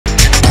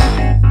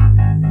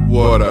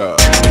What up?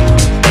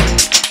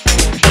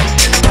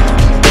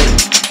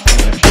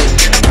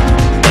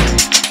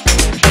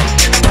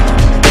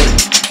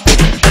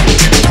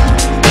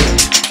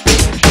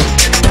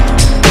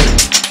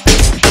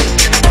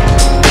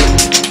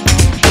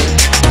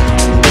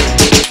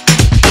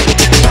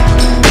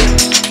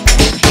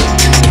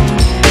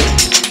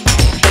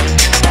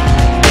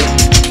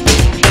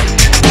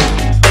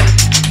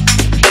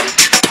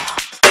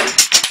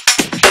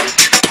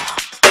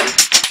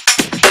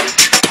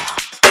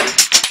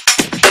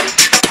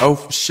 Oh,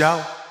 for sure.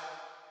 How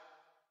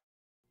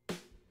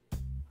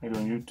you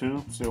doing,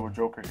 YouTube? Silver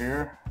Joker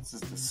here. This is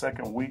the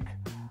second week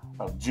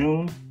of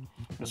June.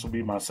 This will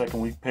be my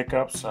second week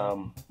pickups.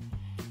 So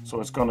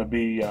it's going to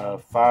be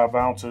 5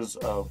 ounces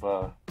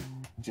of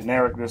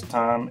generic this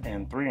time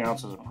and 3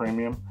 ounces of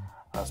premium.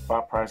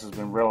 Spot price has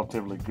been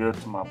relatively good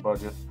to my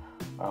budget.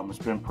 It's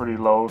been pretty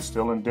low,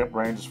 still in dip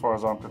range as far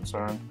as I'm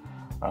concerned.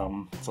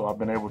 So I've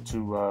been able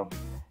to,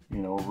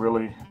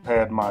 really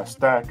pad my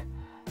stack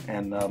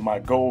and my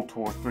goal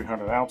towards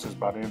 300 ounces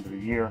by the end of the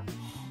year.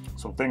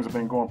 So things have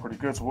been going pretty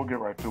good, so we'll get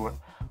right to it.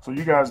 So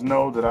you guys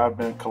know that I've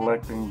been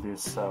collecting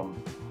this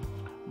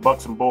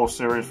Bucks and Bulls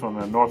series from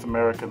the North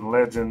American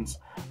Legends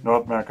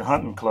North American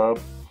Hunting Club,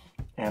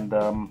 and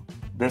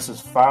this is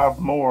 5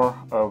 more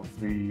of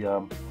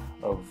the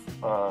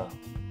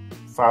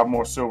 5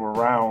 more silver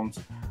rounds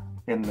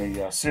in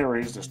the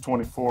series. There's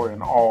 24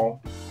 in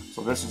all.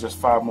 So this is just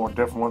 5 more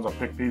different ones. I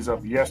picked these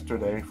up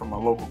yesterday from a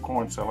local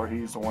coin seller.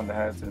 He's the one that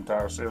has the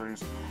entire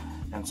series,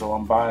 and so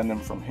I'm buying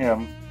them from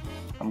him.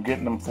 I'm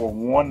getting them for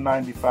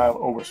 $195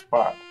 over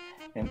spot.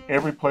 And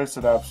every place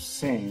that I've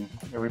seen,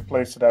 every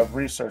place that I've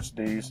researched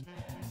these,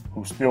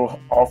 who's still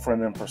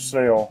offering them for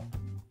sale,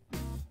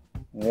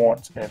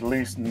 wants at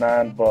least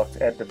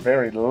 $9, at the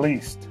very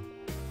least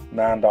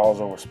 $9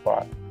 over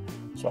spot.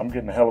 So I'm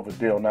getting a hell of a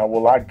deal. Now,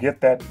 will I get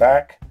that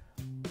back?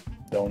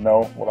 Don't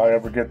know. Will I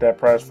ever get that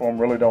price for them?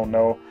 Really don't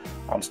know.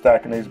 I'm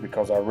stacking these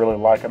because I really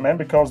like them and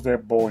because they're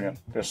bullion.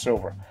 They're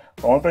silver.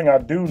 The only thing I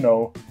do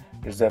know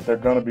is that they're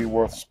going to be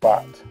worth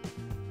spot.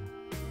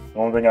 The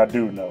only thing I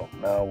do know.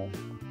 Now,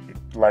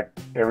 like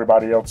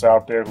everybody else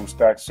out there who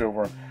stacks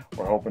silver,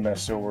 we're hoping that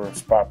silver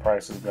spot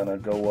price is going to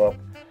go up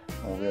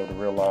and we'll be able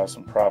to realize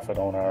some profit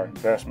on our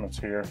investments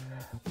here.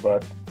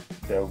 But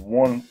the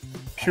one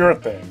pure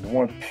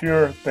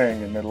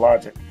thing in the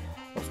logic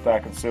of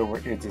stacking silver,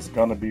 it is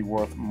going to be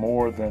worth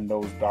more than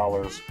those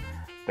dollars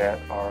that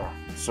are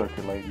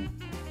circulating.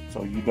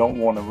 So you don't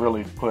want to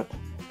really put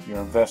your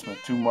investment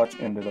too much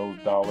into those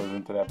dollars,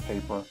 into that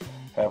paper.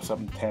 Have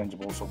something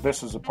tangible. So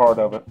this is a part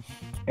of it,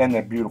 and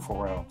they're beautiful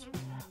rounds.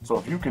 So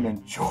if you can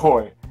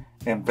enjoy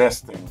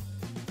investing,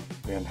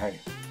 then hey,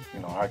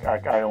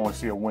 I only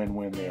see a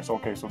win-win there. So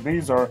okay, so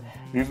these are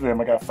them.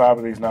 I got 5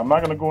 of these. Now I'm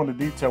not going to go into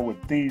detail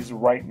with these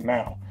right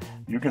now.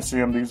 You can see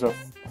them. These are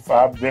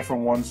 5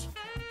 different ones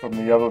from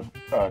the other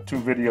 2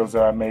 videos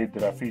that I made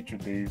that I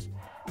featured these.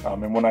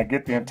 And when I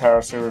get the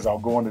entire series, I'll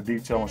go into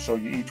detail and show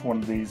you each one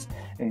of these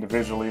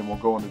individually, and we'll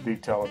go into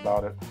detail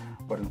about it.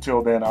 But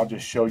until then, I'll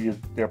just show you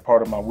they're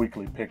part of my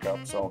weekly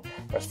pickup. So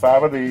that's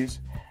 5 of these.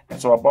 And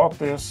so I bought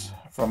this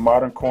from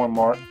Modern Coin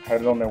Mart,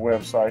 had it on their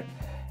website.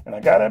 And I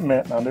got to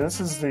admit, now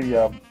this is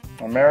the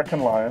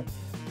American Lion,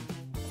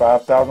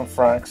 5,000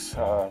 francs,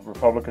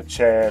 Republic of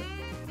Chad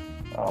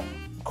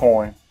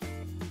coin,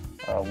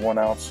 1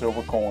 ounce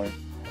silver coin.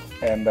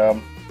 And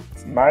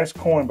it's a nice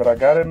coin, but I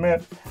got to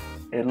admit,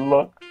 it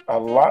looked a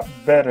lot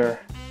better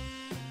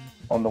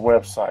on the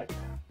website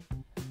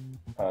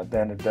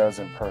than it does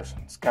in person.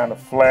 It's kind of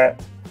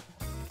flat,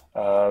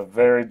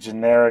 very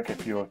generic,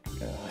 if you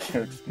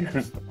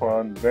excuse the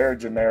pun, very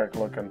generic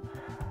looking.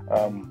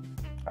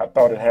 I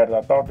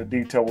thought the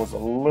detail was a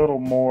little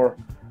more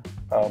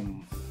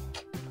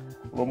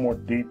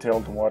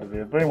detailed than what it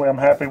is. But anyway, I'm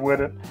happy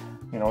with it.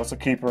 It's a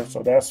keeper,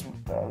 so that's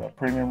a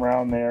premium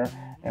round there.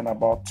 And I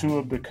bought 2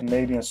 of the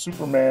Canadian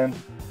Superman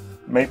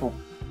Maple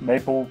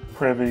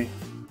Privy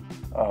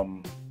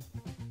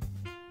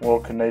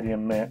World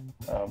Canadian Mint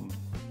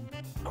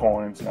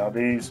coins. Now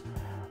these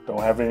don't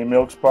have any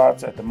milk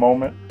spots at the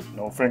moment,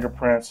 no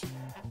fingerprints.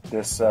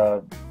 This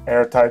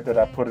airtight that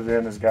I put it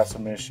in has got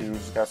some issues,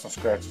 it's got some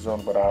scratches on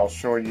it, but I'll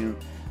show you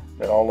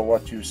that all of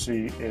what you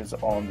see is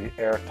on the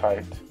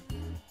airtight.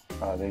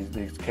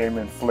 These came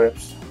in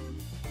flips,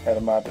 had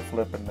them out to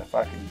flip, and if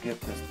I can get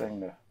this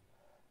thing to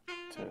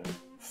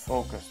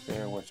focus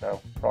there, which I'm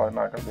probably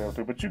not going to be able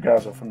to, but you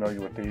guys are familiar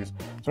with these.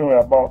 So anyway,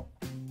 I bought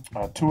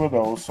 2 of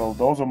those. So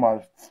those are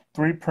my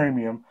 3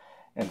 premium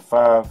and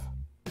 5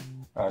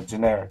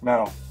 generic.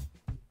 Now,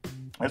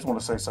 I just want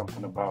to say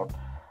something about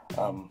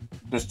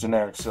this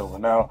generic silver.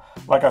 Now,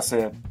 like I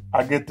said,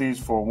 I get these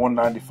for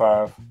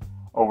 $195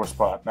 over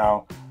spot.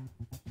 Now,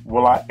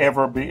 will I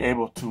ever be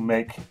able to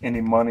make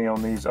any money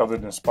on these other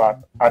than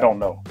spot? I don't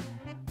know.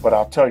 But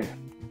I'll tell you,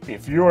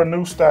 if you're a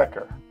new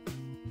stacker,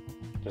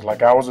 just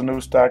like I was a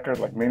new stacker,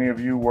 like many of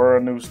you were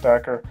a new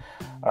stacker,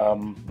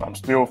 I'm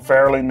still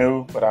fairly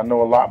new, but I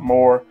know a lot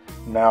more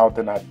now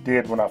than I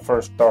did when I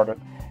first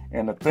started.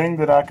 And the thing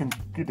that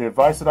the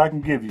advice that I can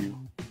give you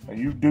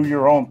You do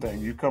your own thing.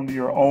 You come to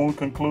your own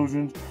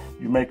conclusions.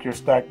 You make your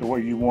stack the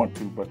way you want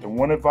to. But the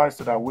one advice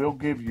that I will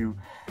give you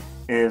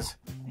is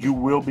you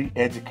will be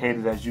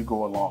educated as you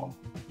go along.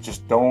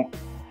 Just don't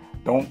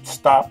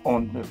stop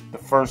on the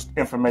first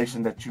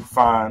information that you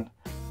find.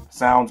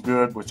 Sounds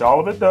good, which all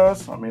of it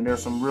does. I mean,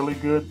 there's some really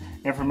good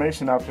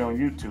information out there on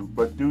YouTube,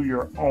 but do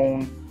your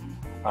own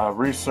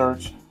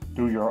research,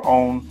 do your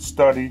own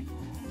study,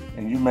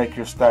 and you make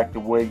your stack the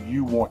way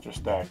you want your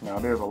stack. Now,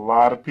 there's a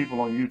lot of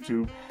people on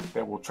YouTube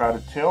that will try to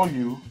tell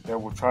you,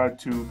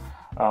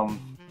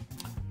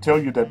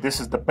 tell you that this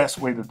is the best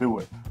way to do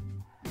it.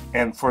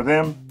 And for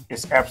them,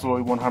 it's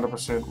absolutely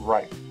 100%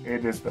 right.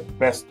 It is the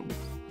best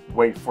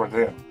way for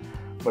them.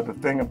 But the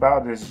thing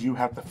about it is you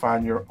have to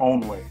find your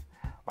own way.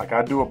 Like,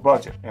 I do a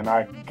budget, and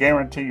I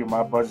guarantee you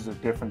my budgets are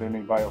different than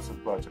anybody else's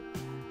budget.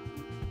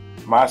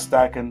 My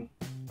stacking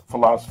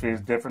philosophy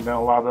is different than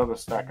a lot of other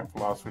stacking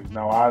philosophies.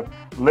 Now, I've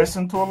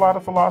listened to a lot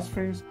of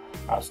philosophies.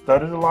 I've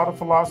studied a lot of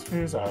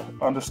philosophies. I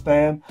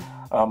understand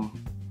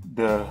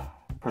the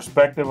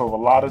perspective of a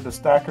lot of the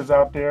stackers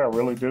out there. I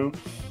really do.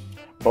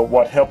 But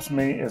what helps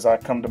me is I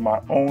come to my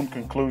own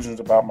conclusions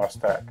about my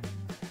stack.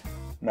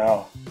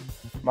 Now,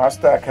 my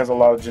stack has a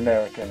lot of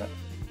generic in it,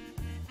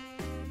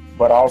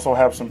 but I also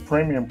have some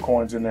premium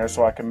coins in there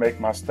so I can make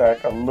my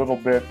stack a little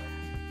bit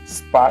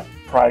spot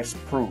price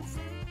proof.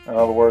 In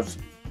other words,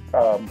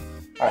 I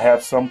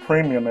have some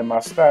premium in my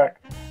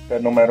stack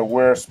that no matter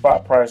where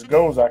spot price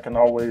goes, I can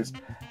always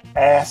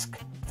ask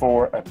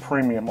for a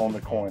premium on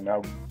the coin.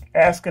 Now,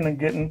 asking and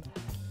getting,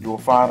 you will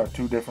find, are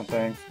two different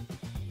things.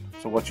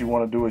 So what you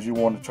want to do is you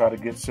want to try to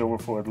get silver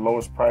for the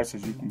lowest price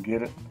as you can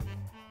get it.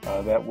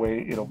 That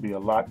way it'll be a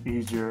lot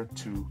easier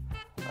to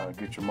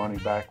get your money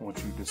back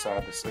once you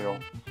decide to sell.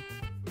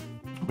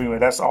 But anyway,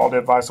 that's all the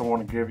advice I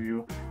want to give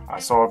you. I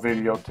saw a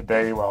video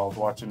today while I was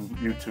watching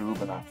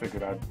YouTube, and I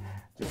figured I'd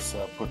just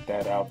put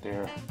that out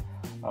there.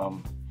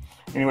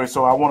 Anyway,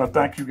 so I want to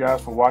thank you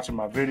guys for watching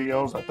my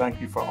videos. I thank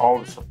you for all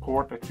the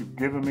support that you've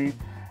given me.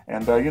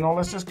 And,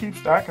 let's just keep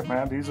stacking,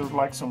 man. These are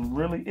like some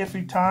really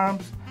iffy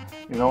times.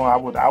 I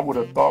would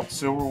have thought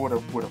silver would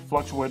have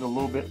fluctuated a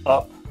little bit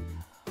up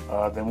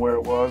than where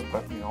it was,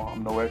 but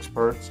I'm no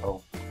expert,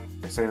 so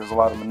they say there's a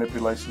lot of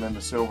manipulation in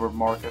the silver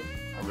market.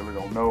 I really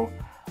don't know,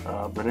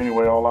 but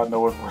anyway, all I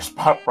know is where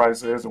spot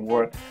price is and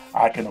what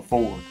I can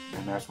afford,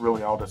 and that's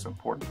really all that's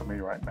important for me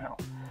right now.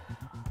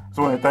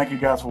 So anyway, thank you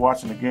guys for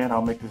watching again.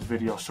 I'll make this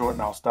video short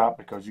and I'll stop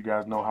because you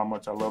guys know how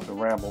much I love to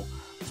ramble.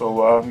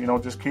 So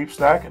just keep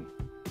stacking.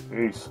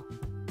 Peace.